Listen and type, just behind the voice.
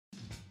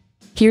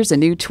Here's a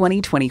new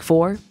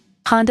 2024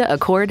 Honda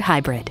Accord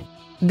Hybrid.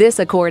 This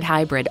Accord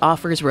Hybrid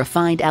offers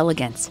refined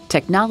elegance,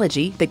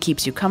 technology that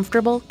keeps you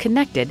comfortable,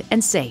 connected,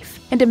 and safe,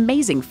 and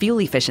amazing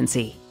fuel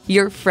efficiency.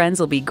 Your friends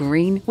will be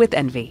green with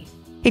envy.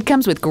 It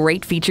comes with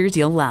great features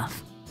you'll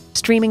love: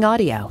 streaming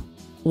audio,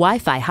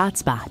 Wi-Fi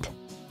hotspot,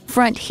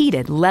 front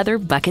heated leather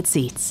bucket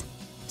seats,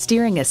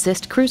 steering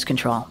assist cruise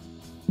control,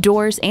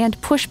 doors and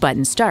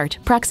push-button start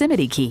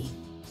proximity key,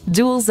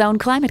 dual zone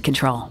climate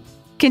control,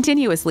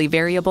 continuously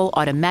variable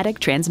automatic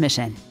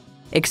transmission,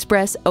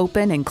 express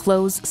open and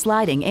close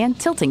sliding and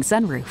tilting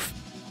sunroof,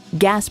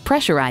 gas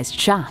pressurized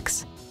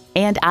shocks,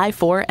 and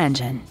i4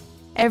 engine.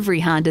 Every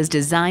Honda's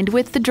designed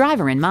with the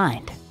driver in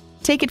mind.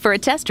 Take it for a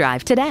test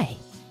drive today.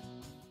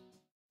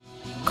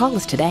 Call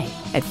us today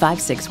at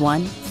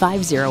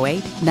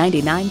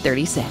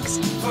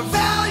 561-508-9936.